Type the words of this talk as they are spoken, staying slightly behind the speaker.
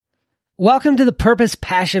Welcome to the Purpose,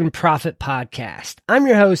 Passion, Profit podcast. I'm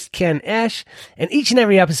your host, Ken Esch, and each and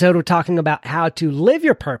every episode we're talking about how to live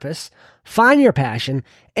your purpose, find your passion,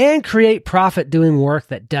 and create profit doing work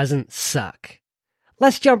that doesn't suck.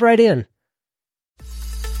 Let's jump right in.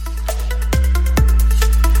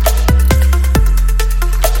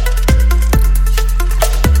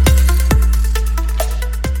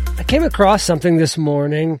 I came across something this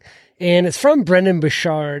morning, and it's from Brendon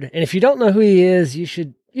Burchard. And if you don't know who he is, you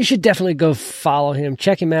should definitely go follow him.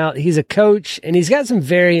 Check him out. He's a coach, and he's got some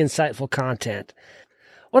very insightful content.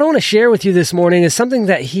 What I want to share with you this morning is something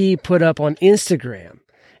that he put up on Instagram.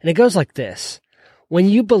 And it goes like this. When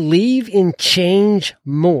you believe in change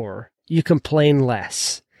more, you complain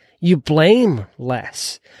less. You blame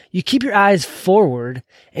less. You keep your eyes forward,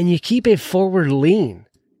 and you keep a forward lean.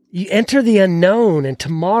 You enter the unknown and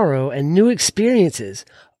tomorrow and new experiences,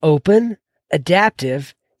 open,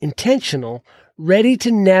 adaptive, intentional, ready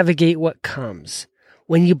to navigate what comes.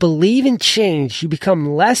 When you believe in change, you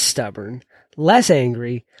become less stubborn, less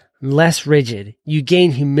angry, less rigid. You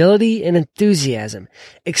gain humility and enthusiasm,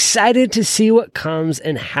 excited to see what comes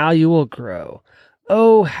and how you will grow.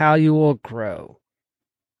 Oh, how you will grow.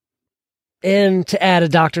 And to add a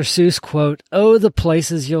Dr. Seuss quote, oh, the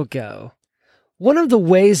places you'll go. One of the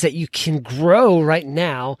ways that you can grow right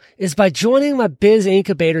now is by joining my Biz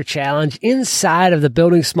Incubator Challenge inside of the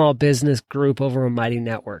Building Small Business group over on Mighty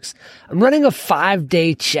Networks. I'm running a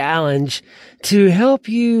 5-day challenge to help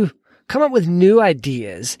you come up with new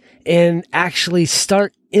ideas and actually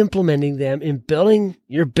start implementing them in building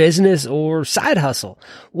your business or side hustle,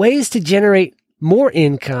 ways to generate more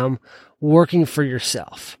income working for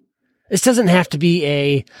yourself. This doesn't have to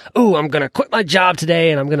be I'm going to quit my job today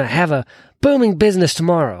and I'm going to have a booming business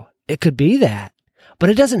tomorrow. It could be that, but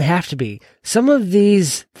it doesn't have to be. Some of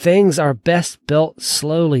these things are best built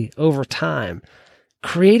slowly over time.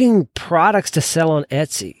 Creating products to sell on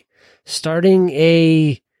Etsy, starting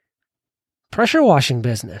a pressure washing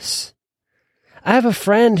business. I have a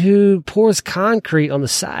friend who pours concrete on the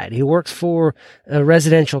side. He works for a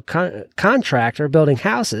residential contractor building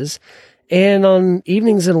houses, and on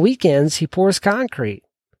evenings and weekends, he pours concrete.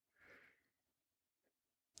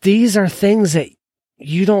 These are things that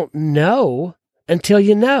you don't know until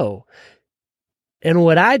you know. And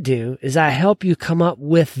what I do is I help you come up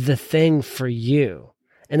with the thing for you.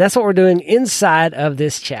 And that's what we're doing inside of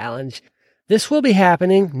this challenge. This will be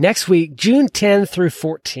happening next week, June 10 through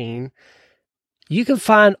 14. You can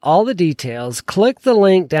find all the details. Click the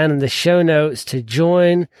link down in the show notes to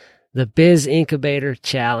join the Biz Incubator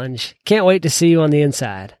Challenge. Can't wait to see you on the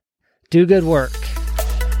inside. Do good work.